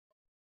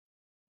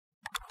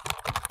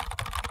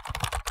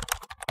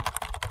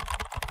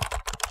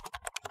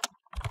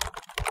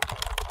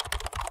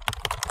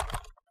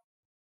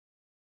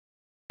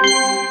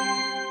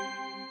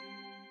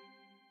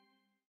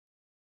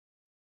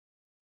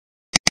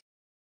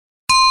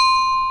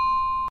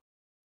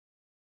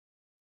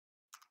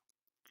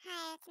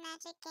it's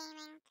Magic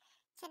Gaming,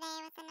 today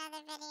with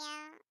another video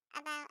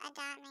about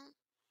Adopt Me.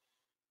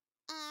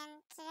 And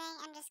today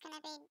I'm just going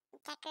to be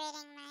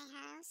decorating my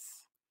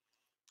house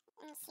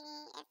and see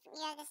if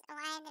you have this, I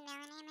have the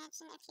millionaire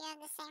mansion. If you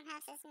have the same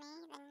house as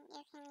me, then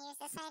you can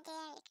use this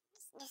idea. You can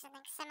just do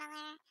something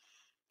similar.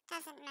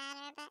 Doesn't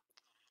matter, but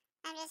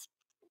I'm just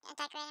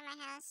decorating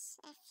my house.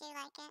 If you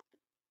like it,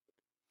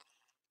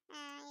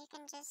 you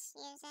can just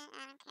use it.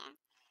 I don't care.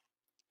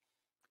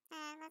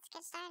 Let's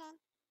get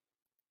started.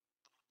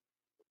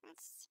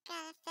 Let's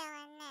gotta fill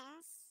in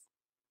this.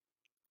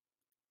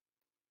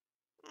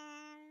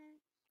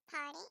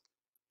 Party.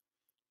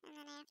 And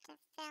then I have to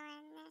fill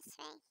in this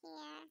right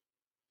here.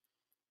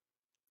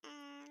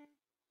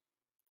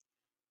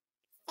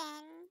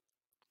 Thin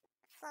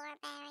floor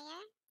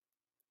barrier.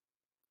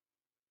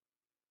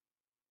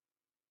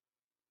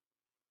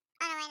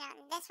 Oh no, wait, no,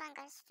 this one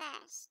goes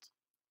first.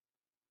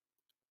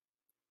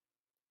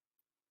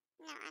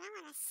 No, I don't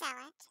want to sell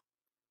it.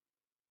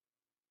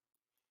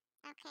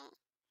 Okay,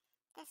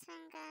 this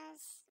one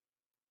goes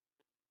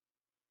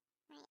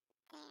right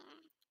there.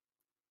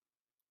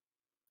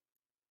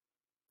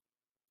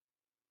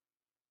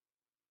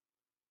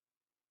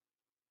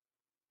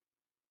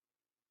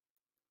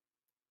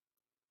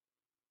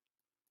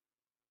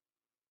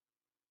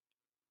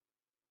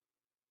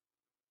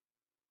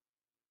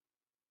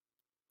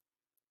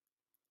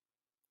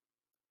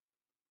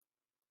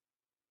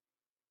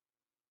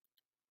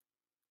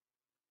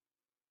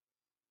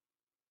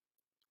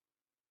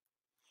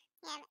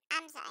 Yeah,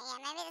 I'm sorry, yeah,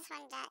 maybe this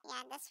one does,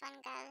 yeah, this one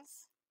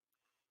goes.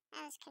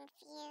 I was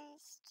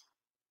confused.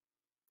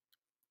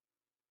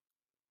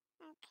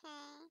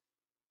 Okay.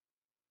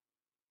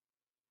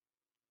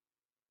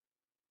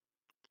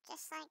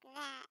 Just like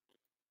that.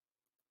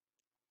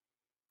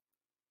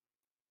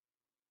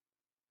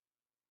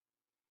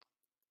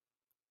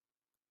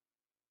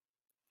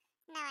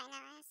 No, I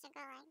know, it has to go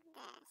like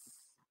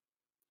this.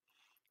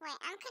 Wait,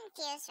 I'm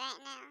confused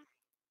right now.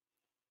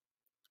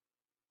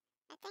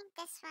 I think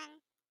this one,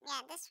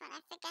 yeah, this one,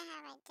 I forget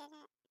how I did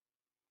it.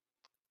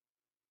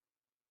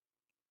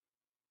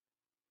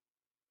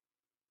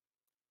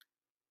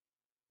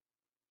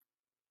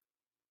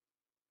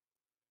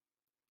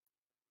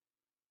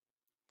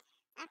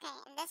 Okay,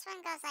 and this one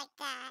goes like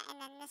that,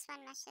 and then this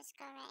one must just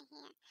go right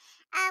here.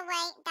 Oh,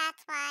 wait,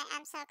 that's why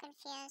I'm so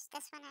confused.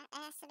 This one, it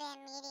has to be a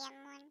medium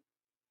one.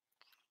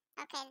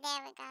 Okay,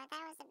 there we go.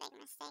 That was a big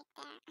mistake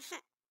there.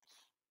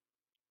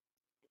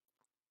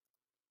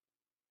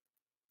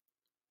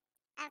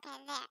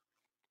 Okay, there.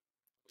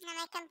 Then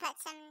I can put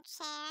some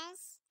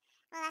chairs.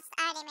 Well, that's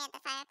I already made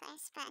the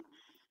fireplace, but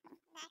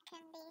that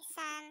can be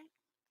some,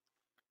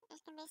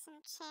 there can be some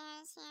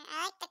chairs here.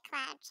 I like the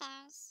cloud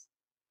chairs.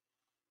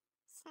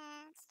 So,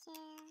 let's do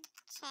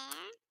chair.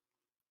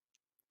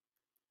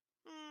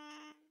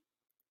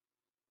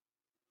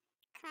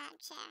 Cloud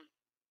chair.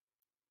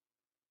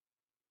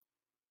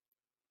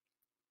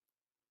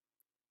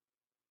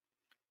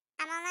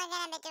 I'm only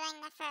going to be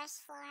doing the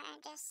first floor,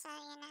 just so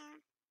you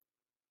know.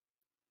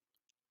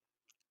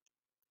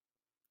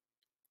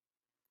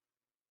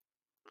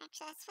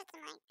 Actually, let's put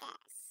them like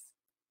this.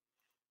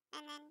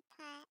 And then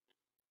put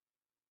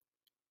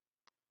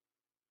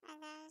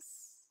those.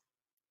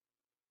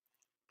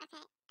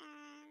 Okay,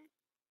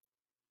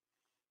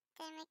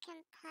 then we can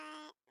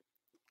put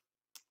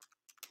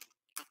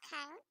a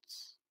couch.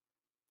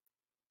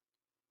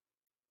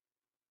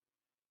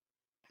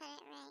 Put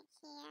it right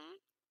here.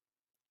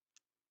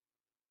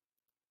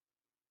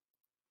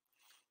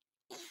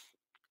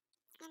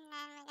 And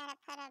then we gotta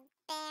put a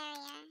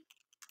barrier.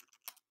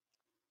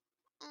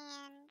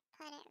 And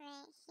put it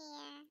right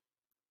here.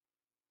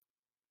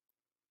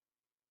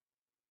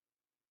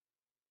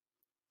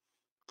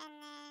 And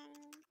then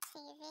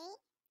TV.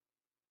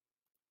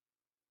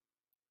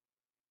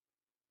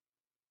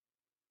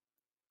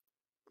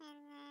 And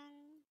then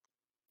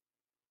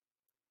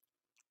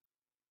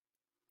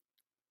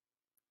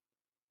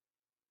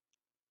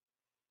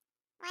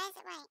why is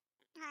it white?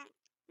 Hold on.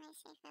 Let me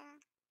see for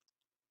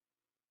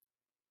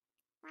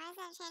why is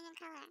that changing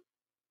color?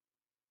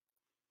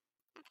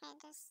 Okay,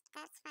 just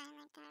that's fine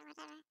like that,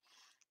 whatever.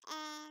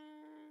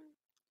 And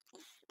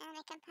then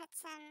we can put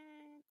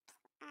some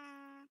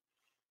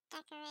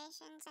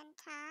decorations on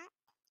top.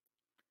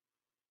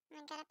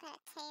 And we gotta put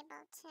a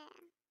table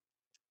too.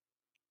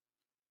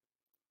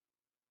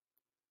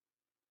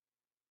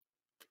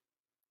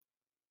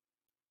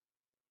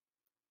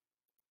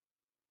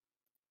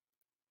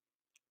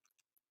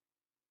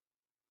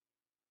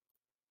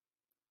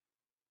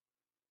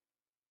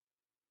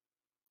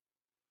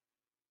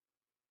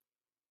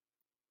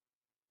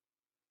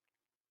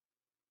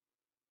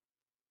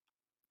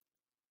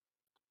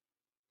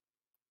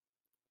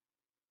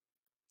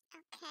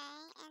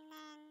 Okay, and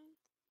then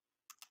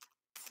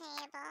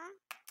table.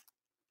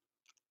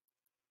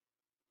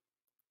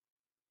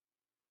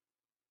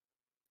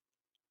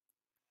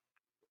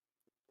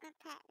 We'll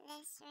put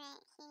this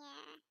right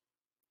here.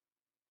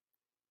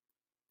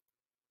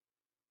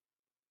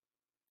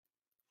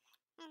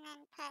 And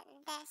then put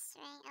this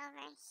right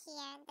over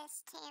here,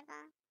 this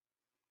table.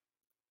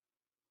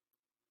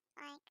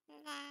 like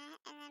that,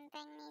 and then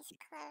bring these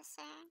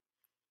closer.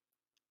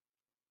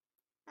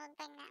 We'll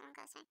bring that one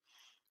closer.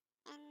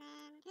 And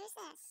then, who's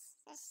this?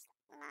 This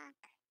lock.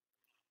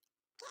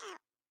 Get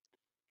out.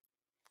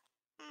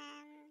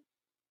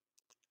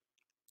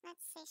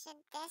 Let's see,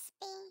 should this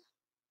be?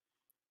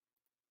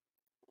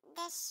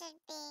 This should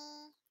be,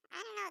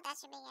 I don't know what that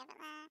should be yet,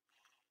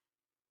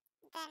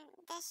 but then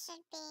this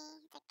should be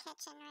the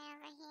kitchen right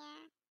over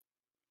here.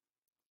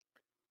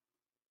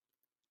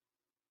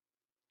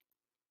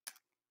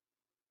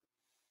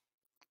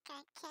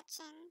 Okay,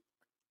 kitchen.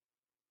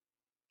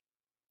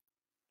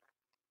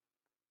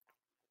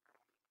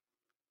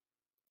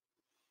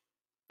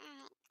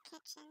 Alright,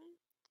 kitchen.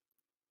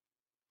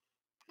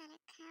 Put a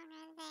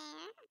counter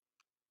there.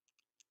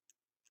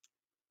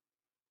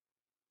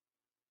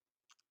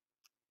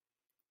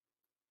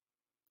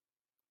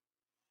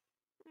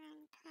 And then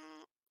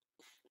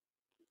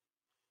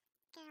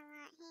get a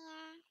lot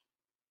here.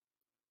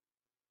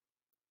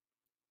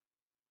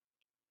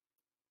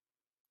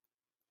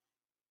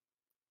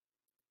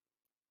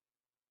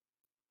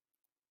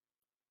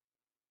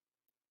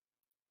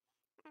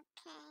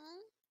 Okay.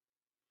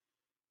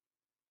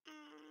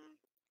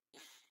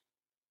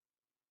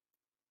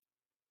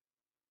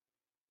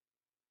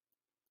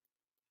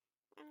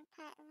 And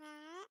put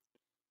that.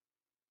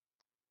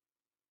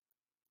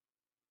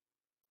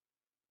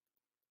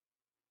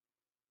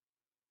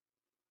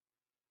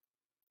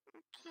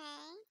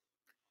 Okay.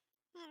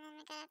 And then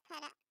we gotta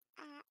put a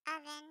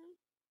oven.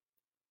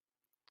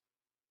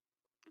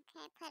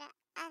 Okay, put a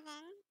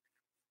oven.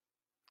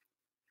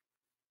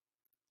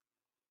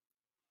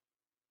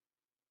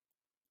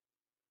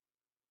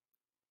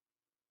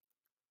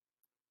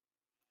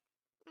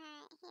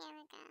 Alright, here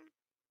we go.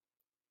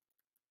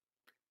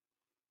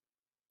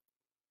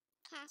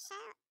 Cash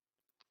out.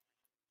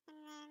 And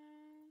then,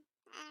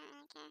 I don't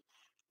really care.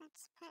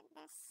 Let's put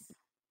this.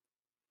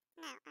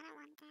 No, I don't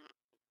want that.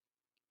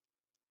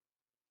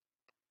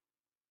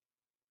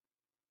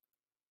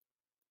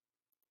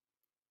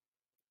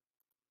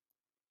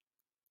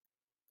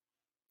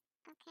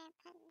 Okay,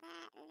 put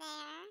that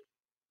there.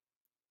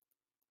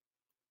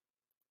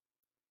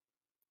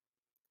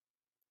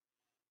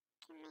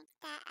 Can make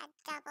that a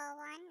double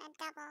one, a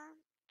double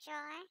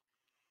drawer,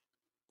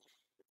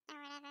 or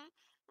whatever.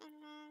 And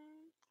then,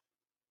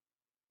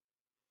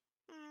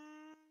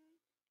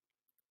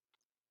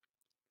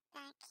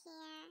 back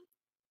here.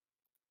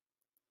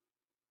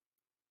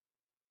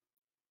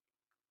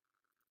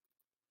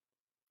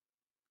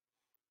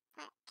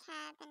 Put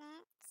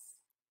cabinets.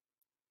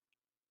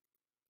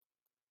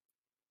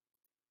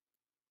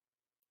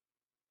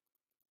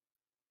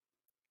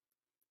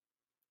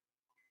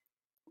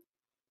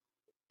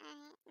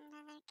 Alright,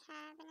 another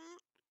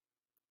cabinet.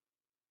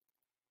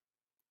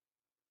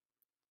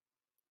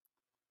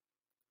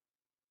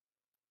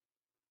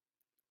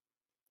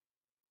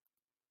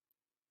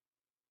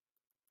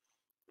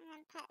 And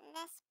then put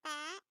this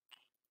back.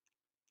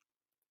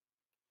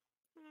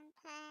 And then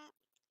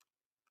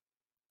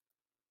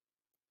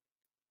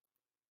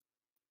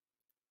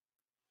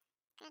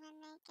gonna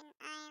make an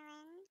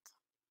island.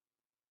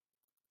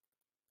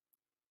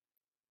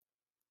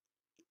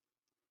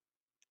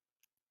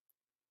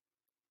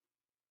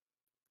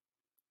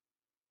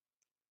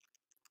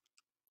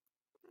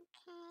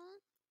 Okay.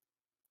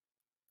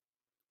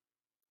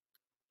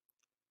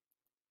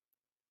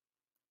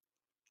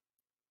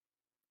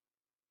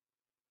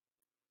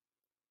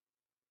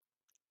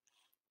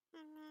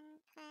 And then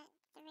put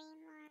 3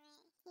 more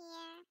right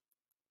here.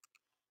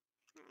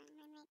 Let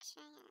me make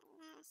sure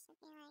that has to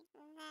be like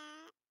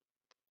that.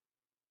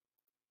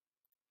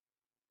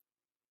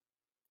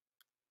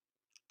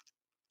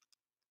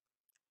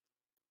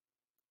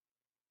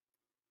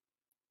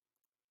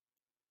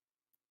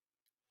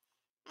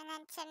 And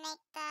then to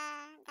make the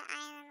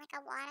island like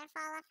a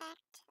waterfall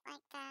effect, we'll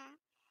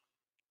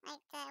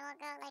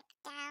go like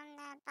down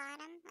the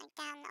bottom, like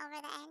down over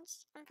the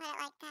edge, and put it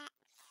like that.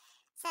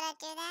 So to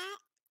do that,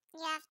 you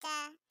have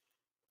to,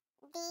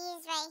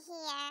 these right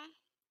here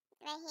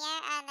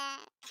are the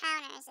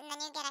counters, and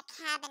then you get a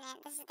cabinet.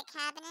 This is the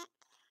cabinet,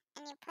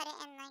 and you put it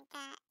in like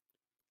that.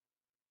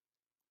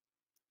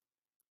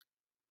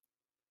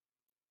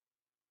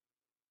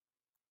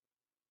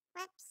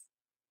 Whoops.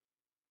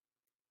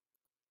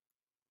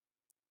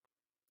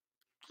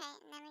 Okay,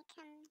 and then we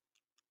can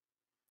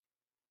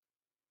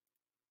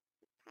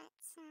put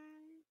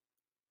some.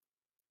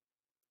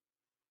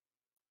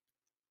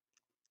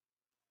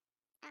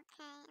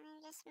 Okay, let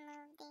me just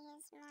move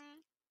these more.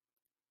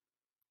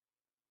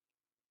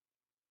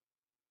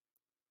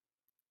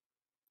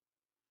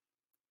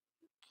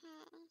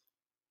 Okay.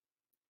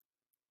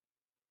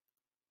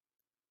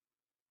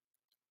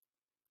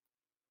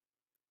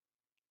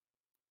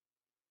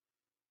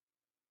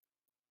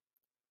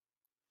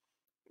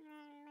 And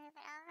then move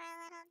it over a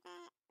little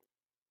bit.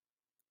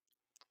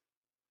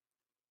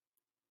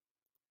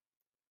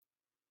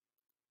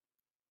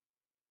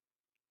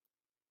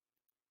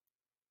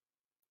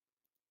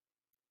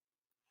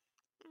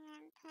 And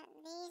then put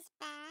these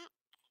back.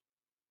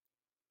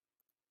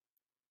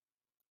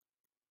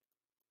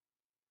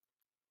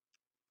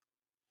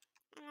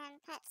 then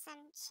put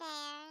some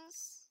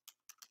chairs.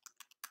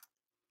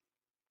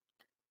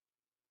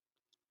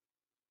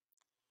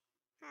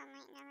 Oh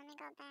wait, no, let me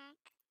go back,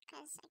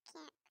 because I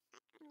can't,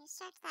 when you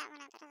search that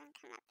one up, it doesn't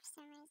come up for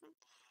some reason.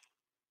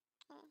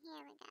 Okay,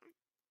 here we go.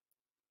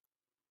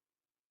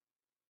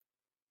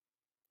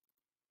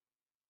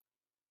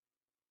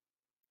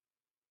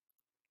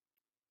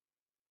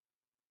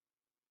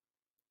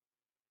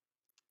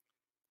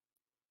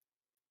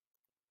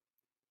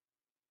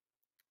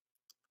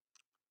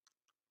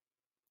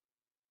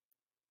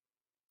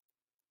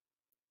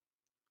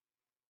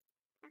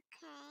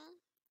 Okay,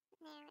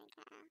 there we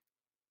go.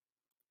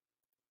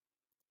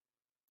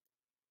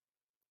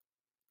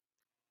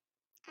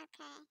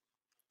 Okay,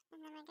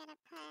 and then we gotta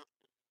put,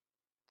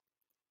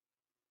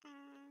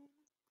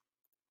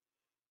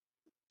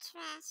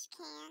 trash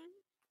can.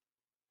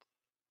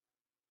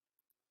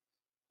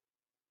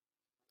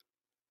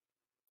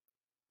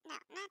 No,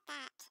 not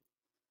that.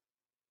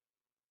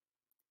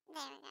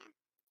 There we go.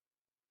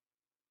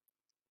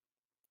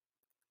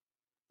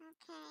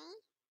 Okay.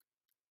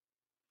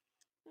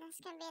 This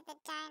can be the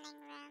dining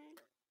room.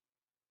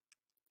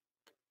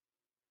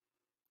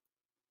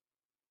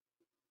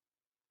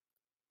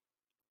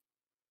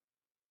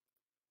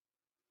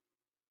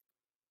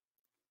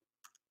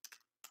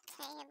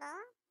 Table.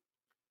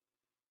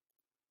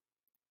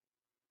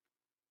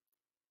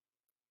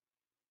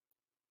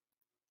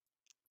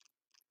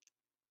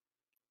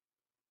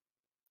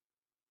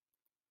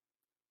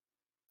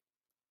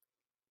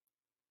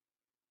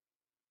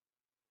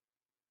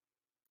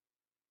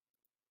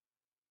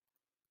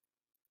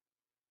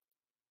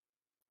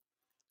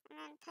 And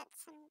then put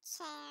some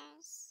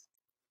chairs.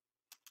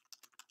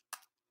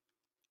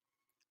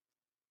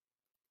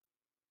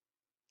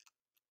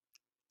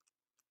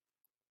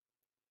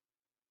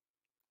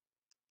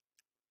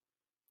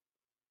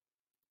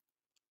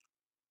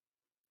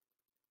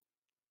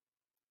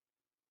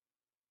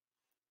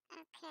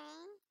 Okay.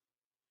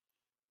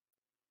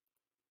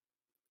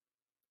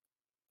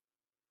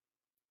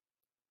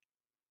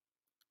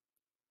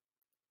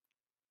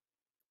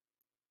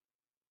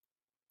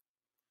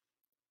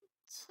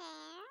 Chair.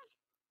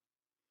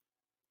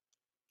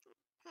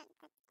 Put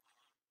the,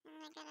 and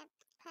we're gonna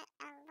put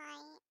a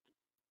light.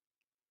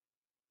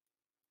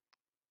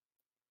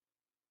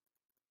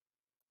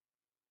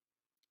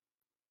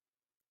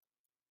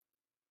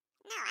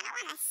 No, I don't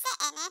want to sit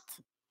in it.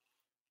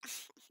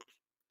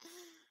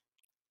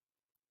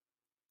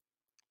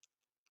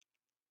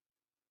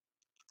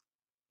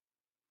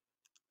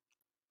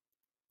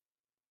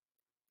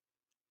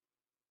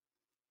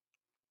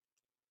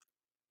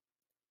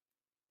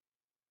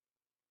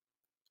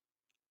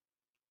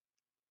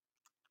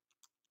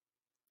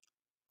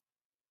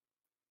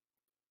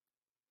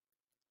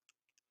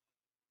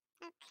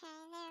 Okay,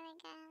 there we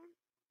go.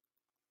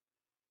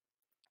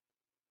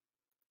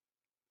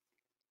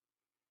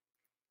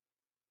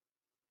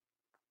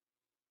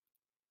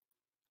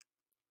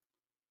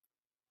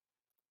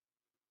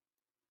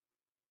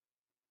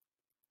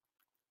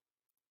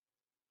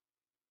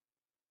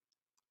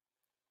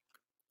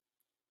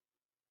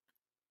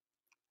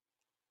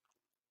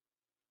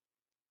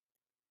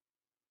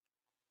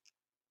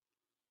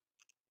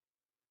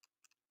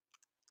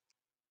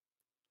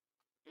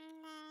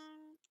 And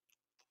then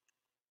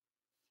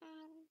for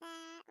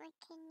that we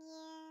can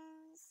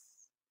use,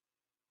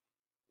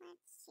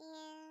 let's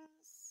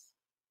use,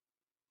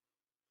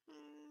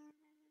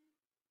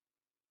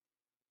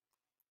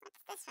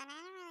 what's this one? I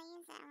don't really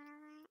use that one a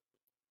lot.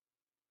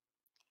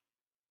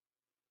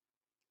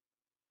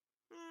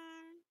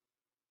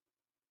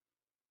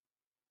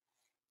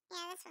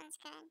 Yeah, this one's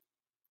good.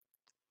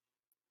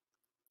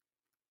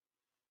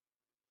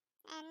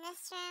 And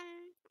this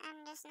room, I'm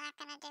just not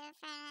gonna do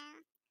for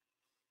now.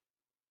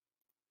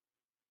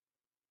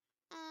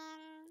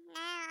 And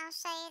now I'll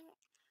show you,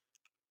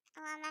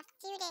 well, I'm a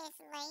few days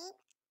late,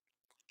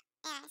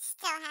 and I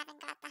still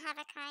haven't got the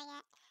hover car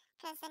yet,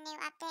 because the new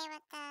update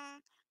with the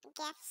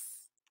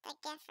gifts, the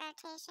gift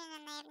rotation,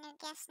 and they have new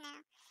gifts now.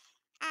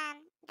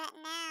 But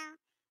now,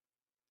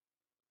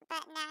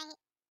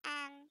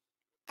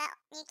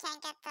 you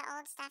can't get the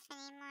old stuff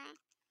anymore.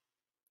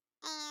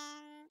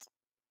 And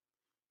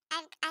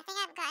I think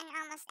I've gotten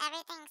almost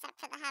everything except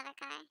for the hover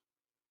car.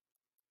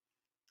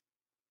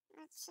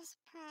 Let's just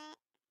put,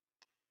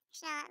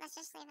 no, let's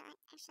just leave it like,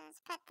 actually,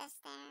 let's put this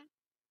there.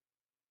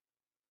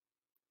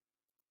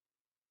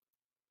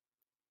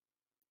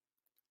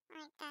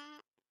 Like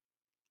that.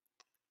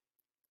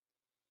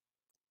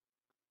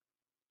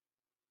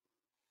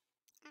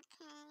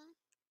 Okay.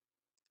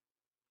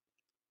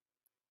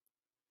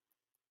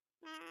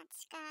 Now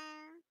let's go.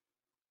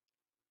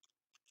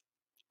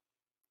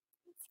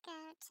 Let's go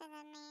to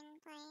the main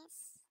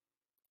place.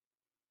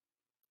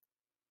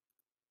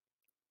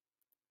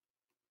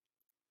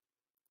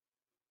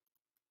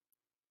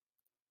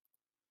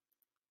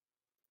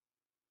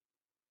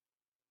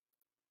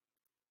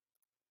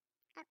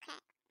 Okay.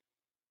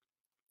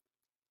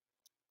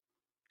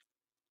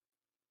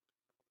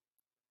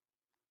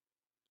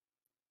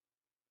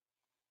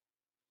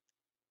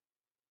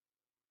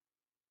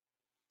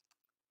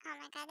 Oh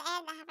my god,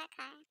 and I have a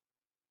car.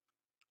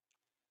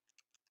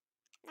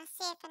 Let's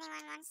see if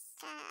anyone wants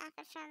to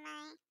offer for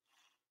my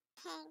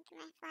pig,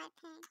 my fly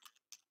pig.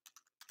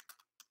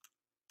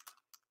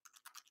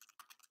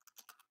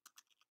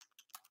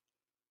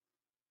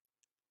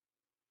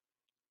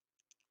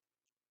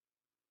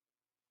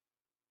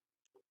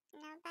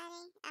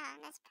 Nobody? Oh,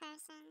 this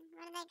person.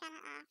 What are they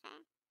gonna offer?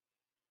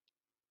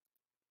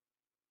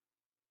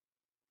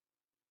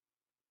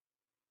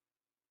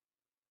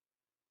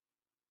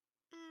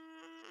 I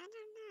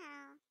don't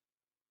know.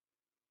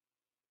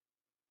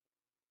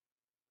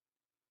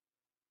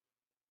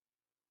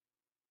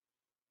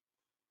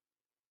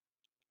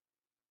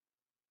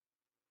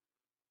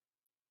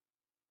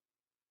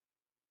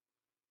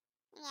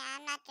 Yeah,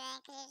 I'm not doing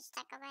it because you just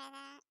took away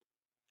that.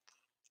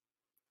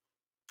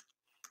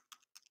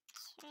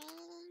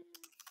 Trading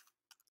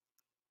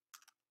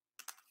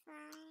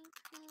fly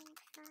pig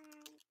for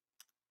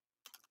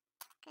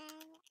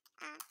good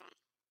offer.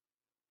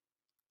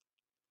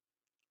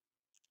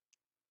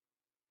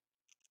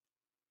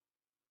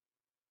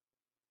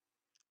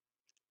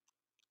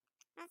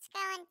 Let's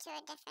go into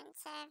a different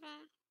server.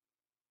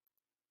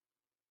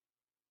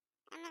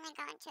 I'm gonna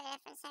go into a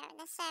different server.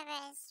 This server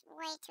is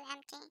way too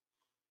empty.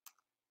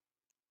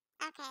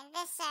 Okay,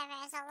 this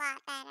server is a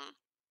lot better.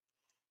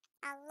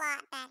 A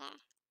lot better.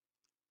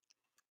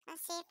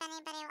 Let's see if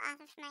anybody will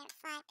offer for my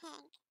fly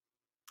pig.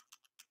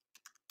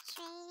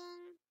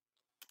 Trading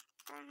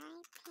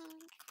fly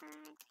pig for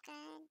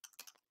good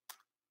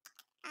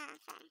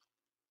offer.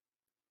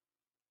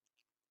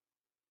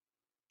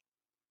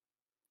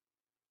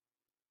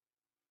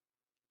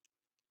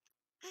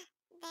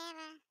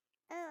 There.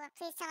 Ooh,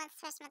 please tell us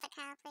first with the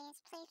cow, please.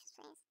 Please,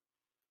 please.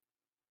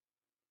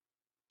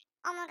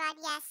 Oh my god,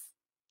 yes.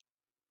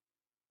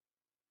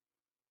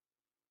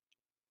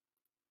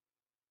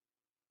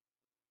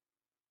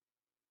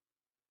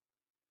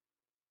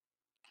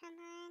 Come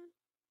on.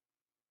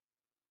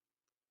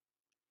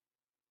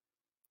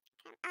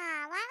 Come.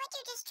 Ah, why would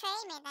you just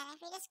trade me then if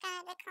you're just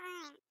gonna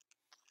decline?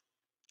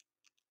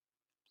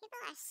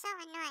 People are so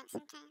annoying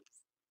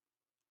sometimes.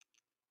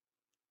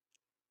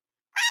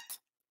 What?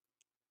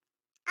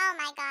 Oh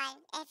my god.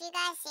 If you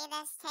guys see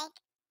this,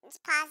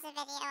 just pause the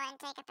video and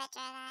take a picture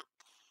of that.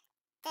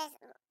 There's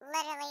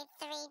literally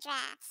 3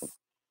 drafts.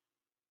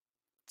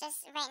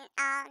 Just written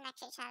all next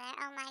to each other.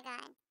 Oh my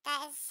god.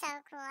 That is so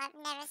cool. I've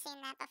never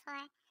seen that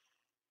before.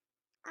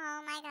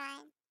 Oh my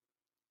god.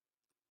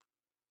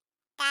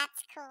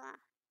 That's cool.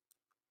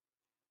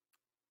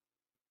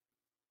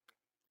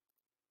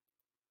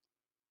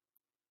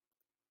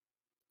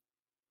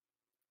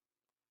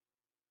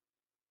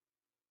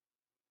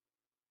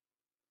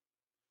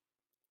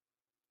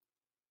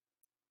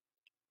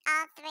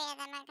 All 3 of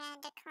them are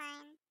gonna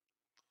decline.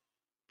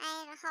 I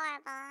have a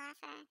horrible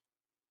offer.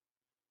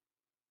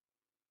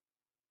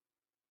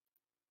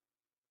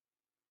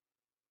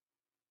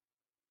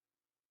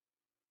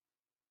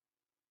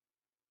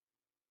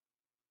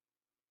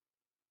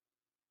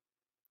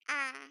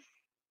 Ah.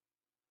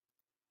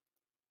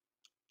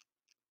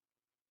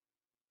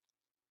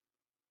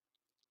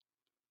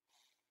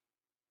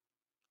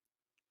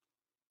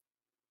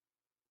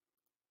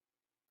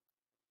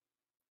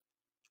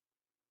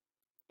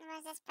 What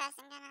is this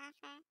person gonna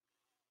offer?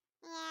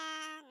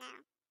 Yeah, no.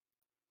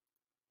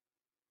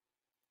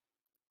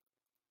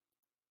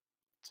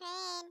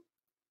 Trade.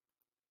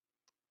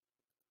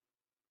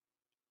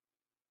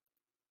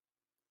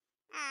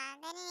 Ah,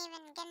 they didn't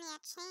even give me a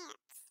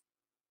chance.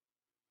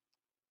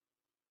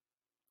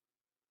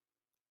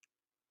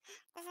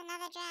 There's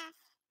another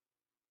draft.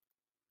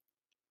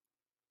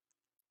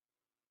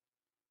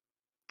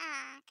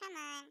 Ah, come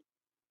on.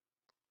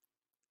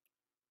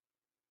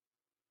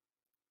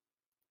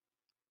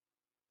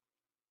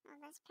 Will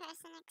this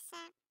person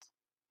accept?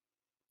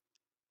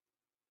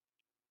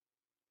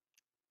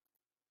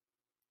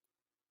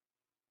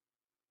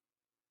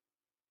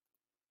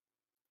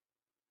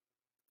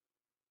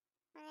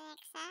 Will they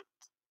accept?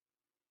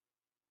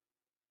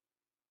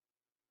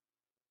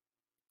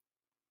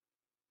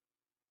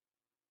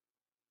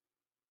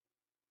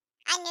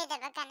 I knew they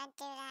were gonna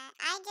do that.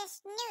 I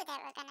just knew they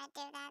were gonna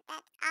do that.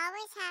 That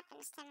always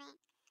happens to me.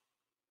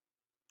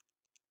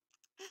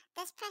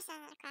 This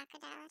person is a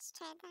crocodile. Let's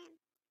trade them.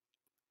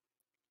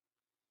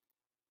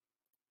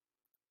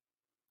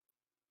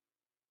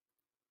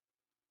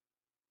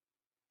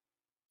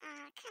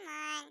 Oh, come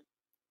on.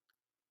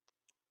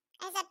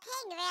 Is a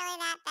pig really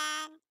that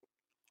bad?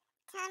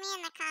 Tell me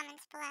in the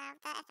comments below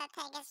if a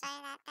pig is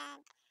really that bad.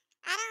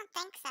 I don't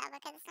think so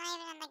because it's not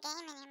even in the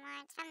game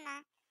anymore. It's from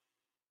the,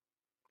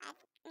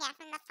 yeah,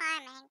 from the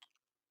farming.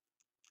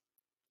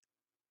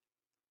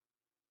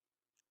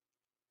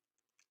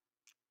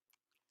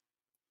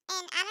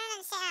 And I don't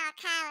understand how a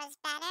cow is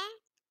better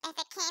if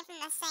it came from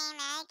the same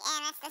egg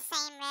and it's the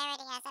same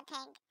rarity as a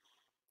pig.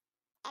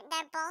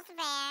 They're both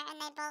rare and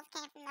they both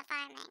came from the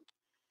farming.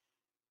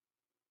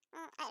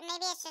 Well,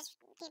 maybe it's just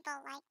people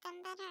like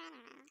them better. I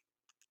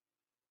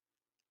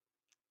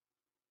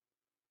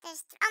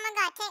don't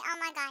know. Oh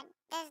my god,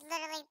 there's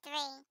literally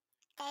 3.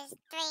 there's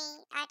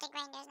three Arctic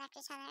reindeers next to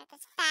each other.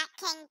 This fat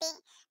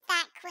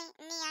queen,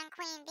 neon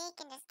queen bee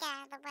can just get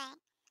out of the way.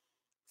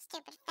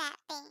 Stupid fat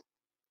bee.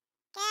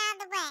 Get out of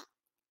the way.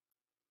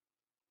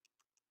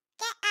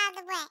 Get out of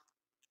the way.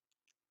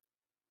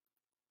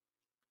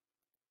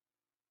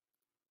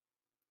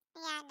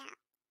 Yeah, no.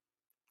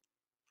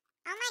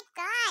 Oh my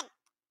god.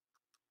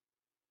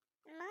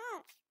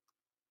 Move.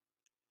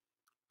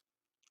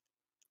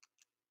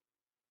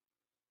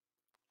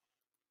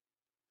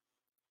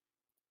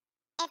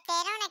 If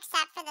they don't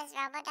accept for this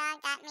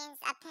Robodog, that means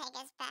a pig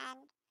is bad.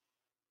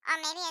 Or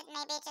maybe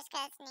it's just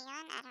because it's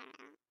neon. I don't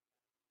know.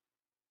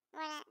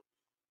 What?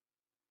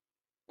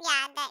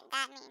 Yeah,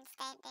 that means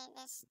they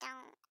just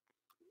don't.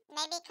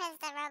 Maybe because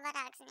the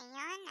Robodog's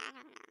neon. I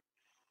don't know.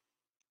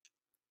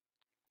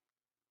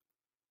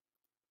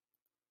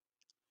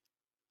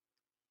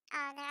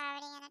 Oh, they're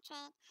already in a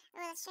trade.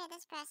 Ooh, let's trade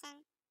this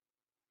person.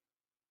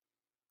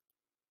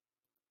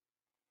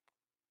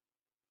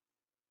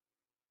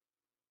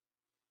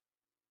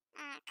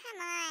 Come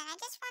on. I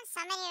just want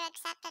somebody to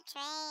accept the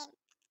trade.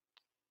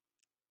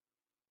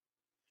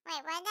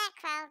 Wait, where'd that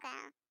crow go?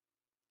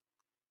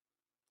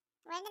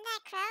 Where did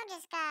that crow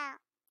just go?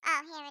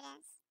 Oh, here it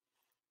is.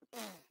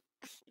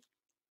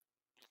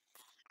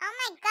 Oh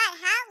my god,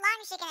 how long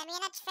is she gonna be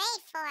in a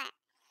trade for?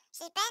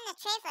 She's been in a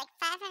trade for like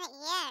 500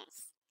 years.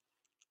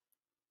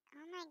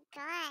 Oh my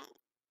god.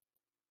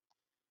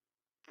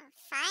 Oh,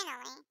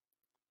 finally.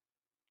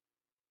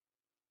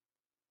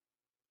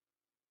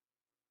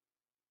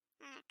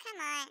 Come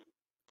on.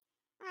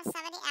 Oh,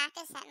 somebody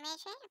after sent me a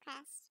trade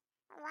request.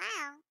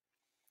 Wow.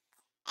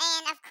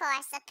 And of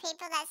course, the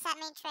people that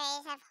sent me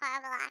trades have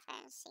horrible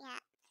offers.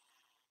 Yeah.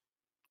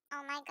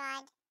 Oh my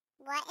god.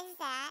 What is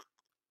that?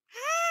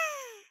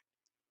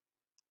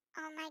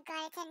 Oh my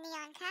god, it's a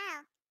neon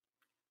cow.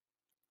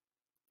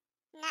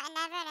 No,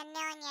 never in a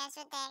million years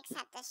would they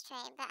accept this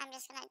trade, but I'm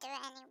just gonna do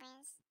it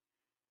anyways.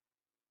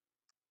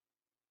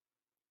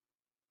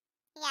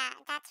 Yeah,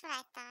 that's what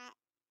I thought.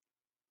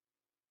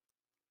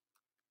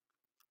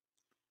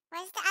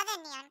 Where's the other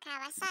neon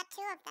cow? I saw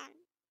two of them.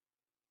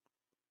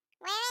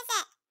 Where is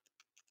it?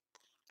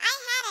 I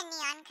had a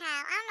neon cow.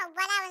 I don't know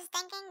what I was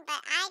thinking, but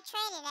I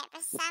traded it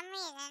for some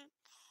reason.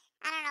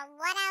 I don't know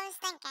what I was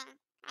thinking.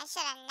 I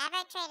should have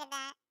never traded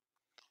that.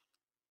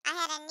 I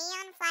had a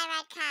neon fly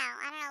ride cow.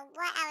 I don't know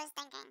what I was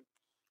thinking.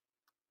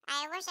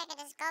 I wish I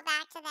could just go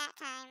back to that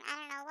time. I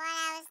don't know what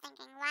I was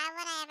thinking. Why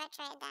would I ever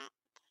trade that?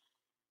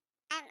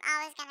 I'm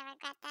always gonna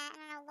regret that. I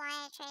don't know why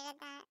I traded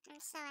that.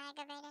 I'm so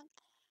aggravated.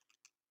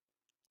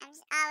 I'm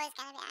just always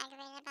gonna be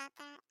aggravated about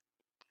that.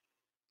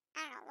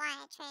 I don't know why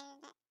I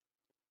traded it.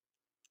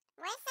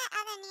 Where's that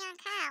other neon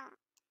cow?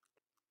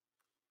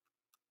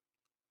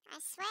 I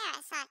swear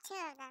I saw two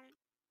of them.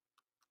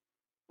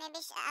 Maybe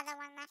the other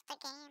one left the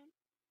game.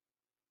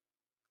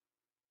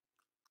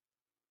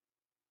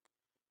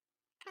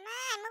 Come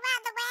on, move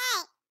out of the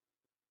way!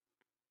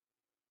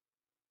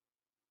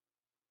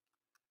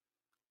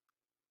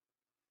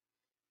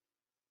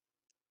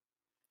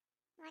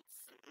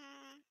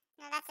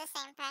 No, that's the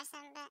same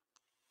person, but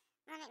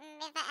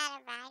maybe if I add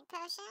a ride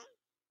potion?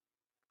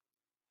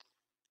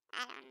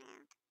 I don't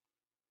know.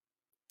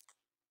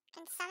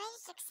 Can somebody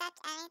just accept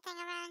anything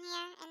around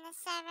here in the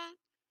server?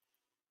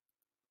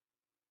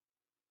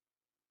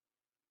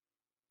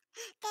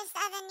 There's the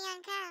other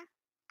neon cow.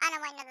 Oh no,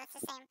 wait, no, that's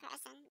the same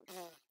person.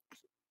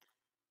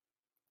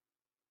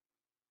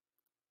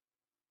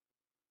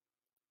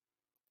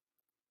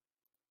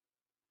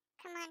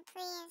 Come on,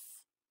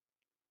 please.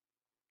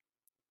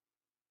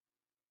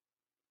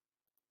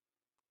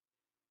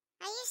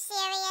 Are you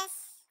serious?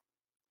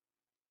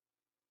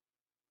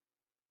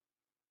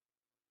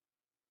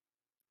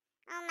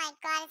 Oh my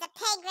god, is a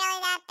pig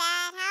really that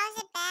bad? How is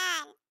it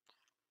bad?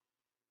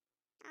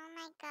 Oh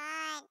my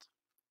god.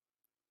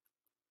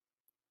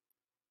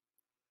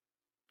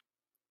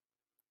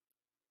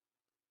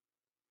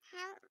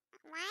 How?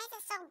 Why is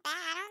it so bad?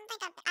 I don't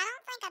think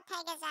a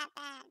pig is that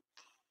bad.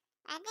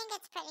 I think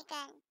it's pretty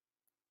good.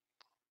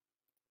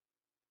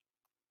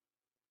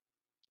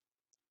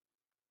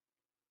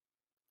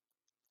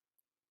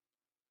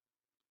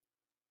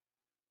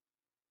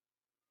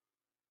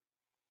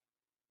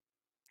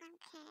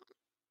 Okay.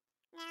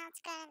 Now let's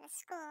go to the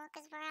school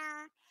because we're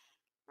all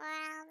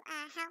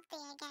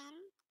healthy again.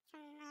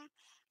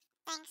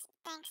 From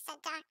thanks to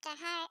Dr.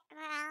 Hart,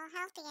 we're all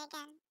healthy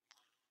again.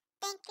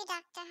 Thank you,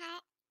 Dr.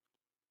 Hart.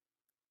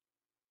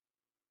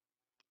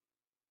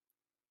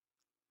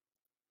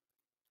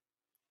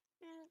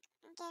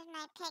 Give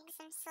my pig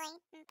some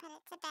sleep and put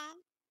it to bed.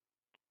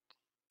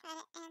 Put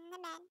it in the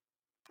bed.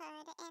 Put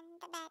it in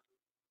the bed.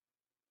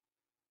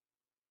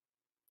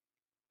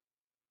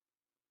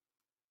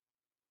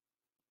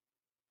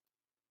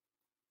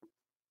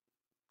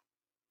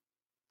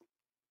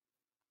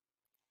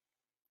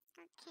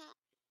 Okay.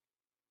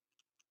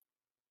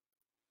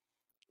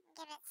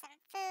 Give it some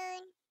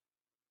food.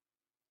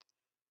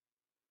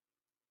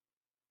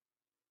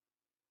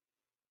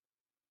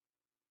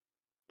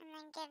 And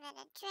then give it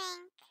a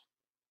drink.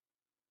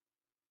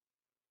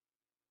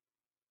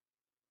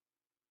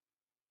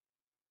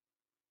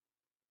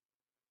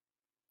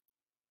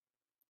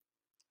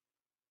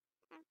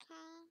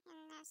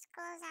 Our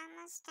school's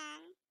almost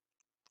done.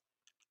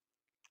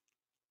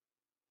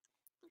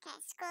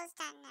 Okay, school's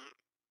done now.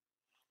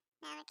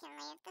 Now we can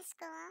leave the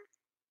school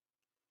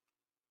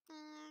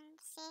and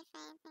see if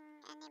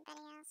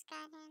anybody else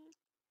got in.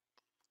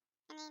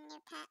 Any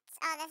new pets?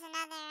 Oh, there's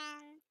another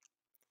owl.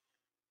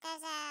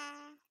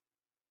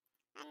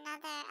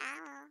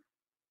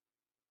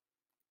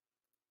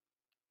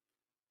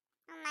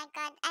 Oh my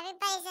god,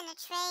 everybody's in a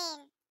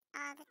train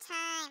all the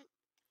time.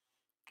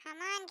 Come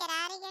on, get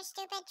out of your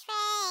stupid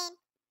train.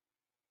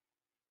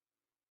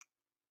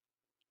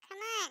 Come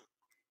on.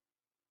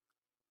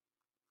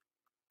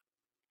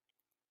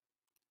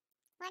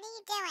 What are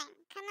you doing?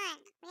 Come on,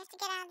 we have to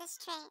get out of this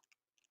train.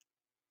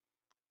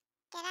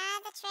 Get out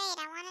of the trade,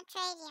 I want to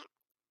trade you.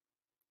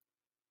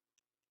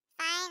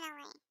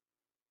 Finally.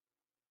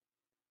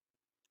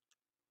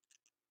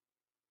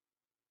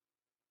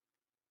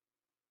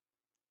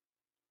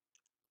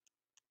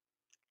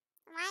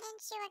 Why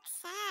didn't you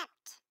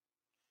accept?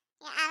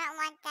 Yeah, I don't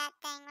want that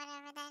thing,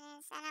 whatever that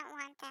is. I don't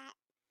want that.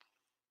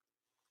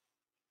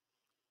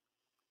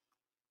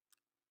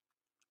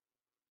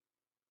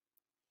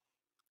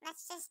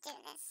 Let's just do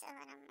this a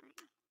little more.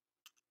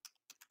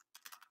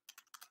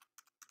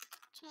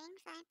 Train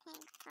fly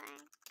pig for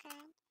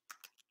good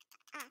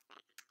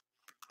offer.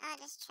 I'll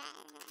just try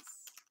this.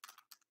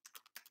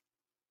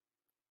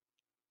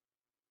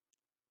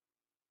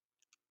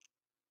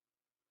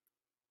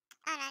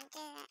 Oh no, do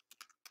that.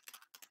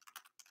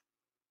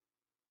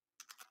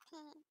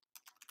 Pig.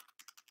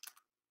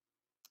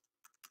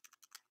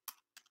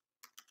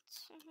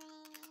 Train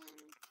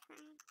fly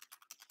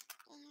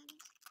and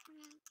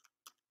run.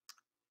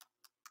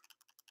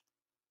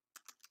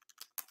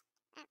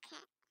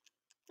 Okay.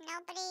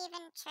 Nobody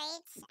even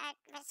trades or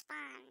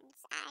responds.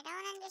 I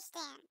don't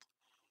understand.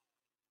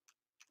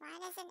 Why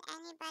doesn't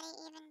anybody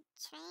even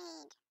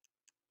trade?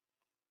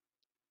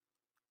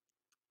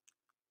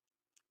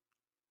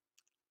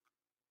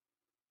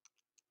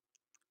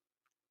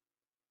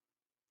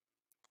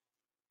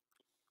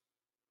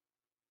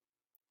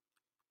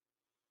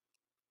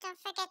 Don't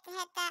forget to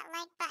hit that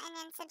like button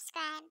and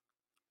subscribe.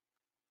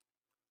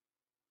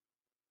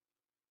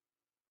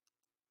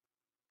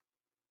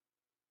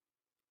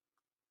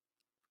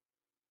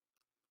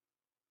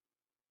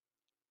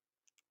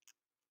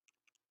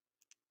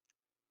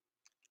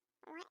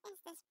 What is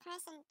this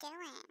person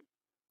doing?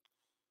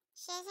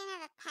 She doesn't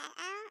have a pet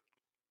out?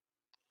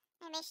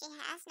 Maybe she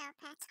has no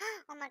pets.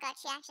 Oh my god,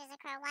 she actually has a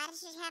crow. Why does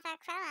she have her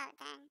crow out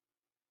then?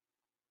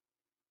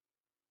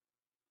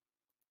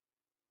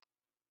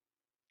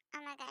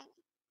 Oh my god.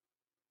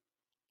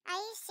 Are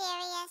you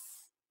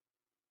serious?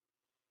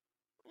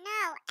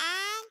 No,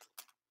 add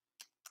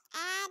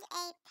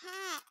a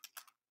pet.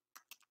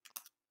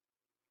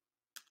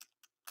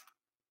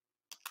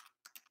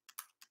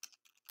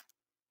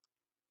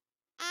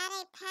 Add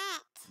a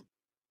pet.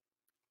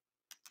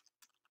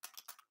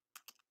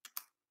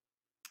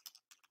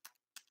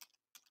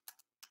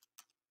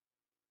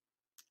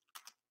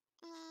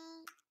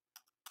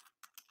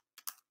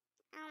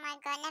 Oh my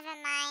god, never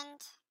mind.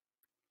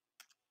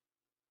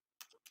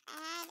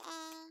 Add a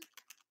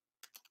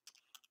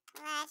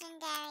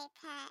legendary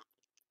pet.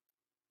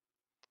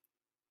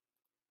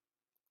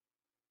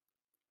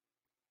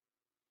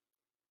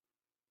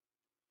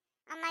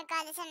 Oh my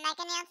god, this is a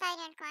Mega Neophyte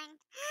unicorn.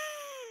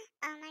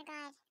 Oh my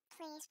god.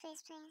 Please,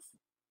 please, please.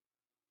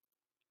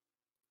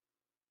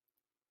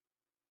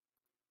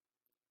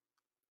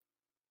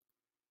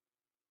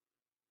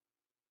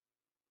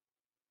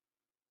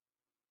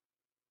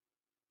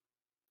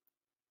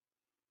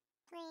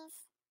 Please.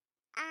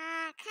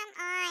 Ah, come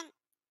on.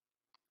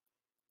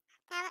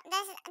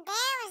 There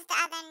was the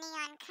other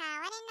neon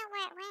cow. I didn't know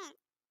where it went.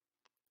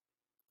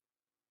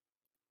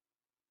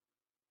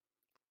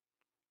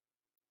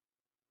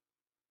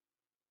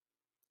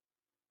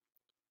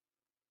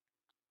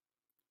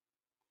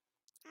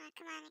 Ah,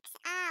 come on.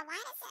 Why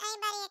doesn't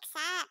anybody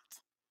accept?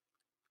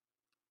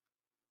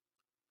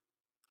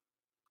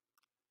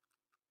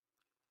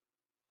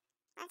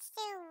 Let's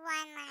do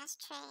one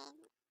last trade.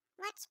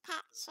 Which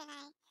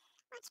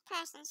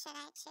person should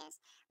I choose?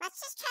 Let's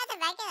just try the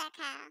regular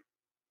cow.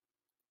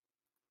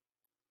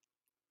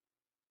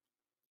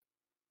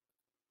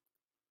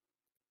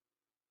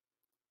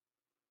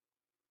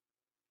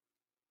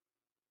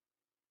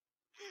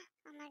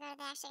 Oh my god,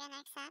 they're actually gonna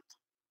accept.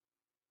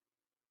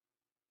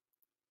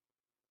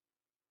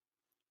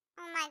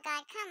 Oh my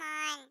god, come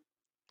on.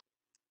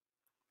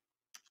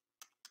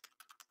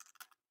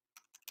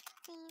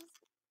 Please,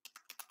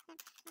 for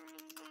the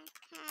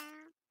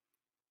cow.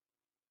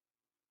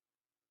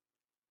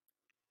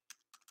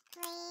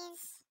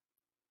 Please.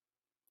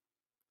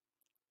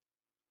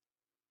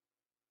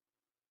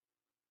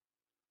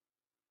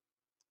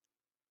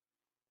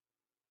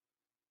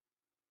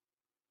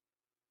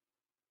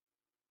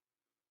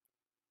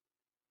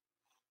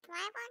 Why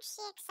won't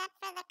she accept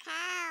for the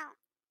cow?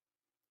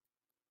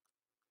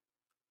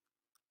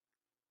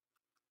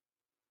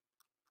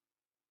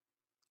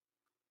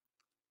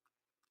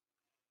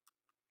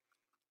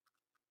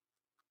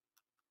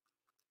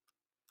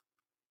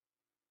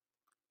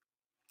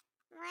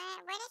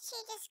 Where did she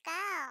just go?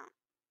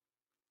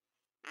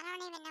 I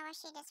don't even know where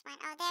she just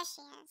went. Oh, there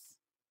she is.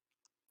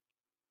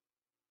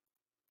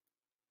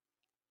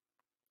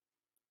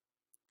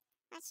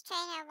 Let's trade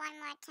her one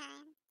more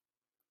time.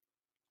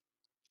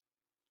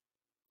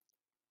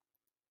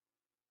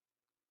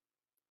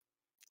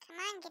 Come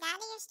on, get out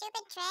of your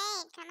stupid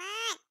trade. Come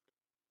on.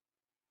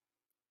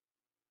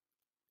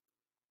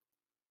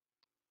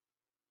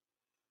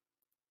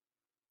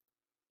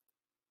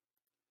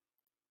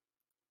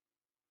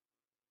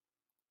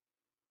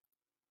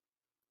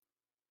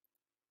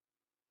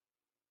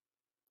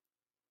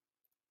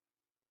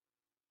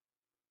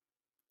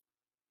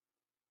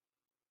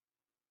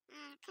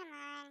 Oh, come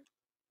on.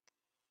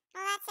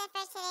 Well, that's it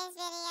for today's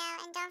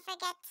video, and don't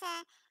forget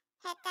to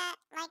hit that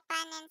like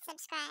button and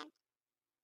subscribe.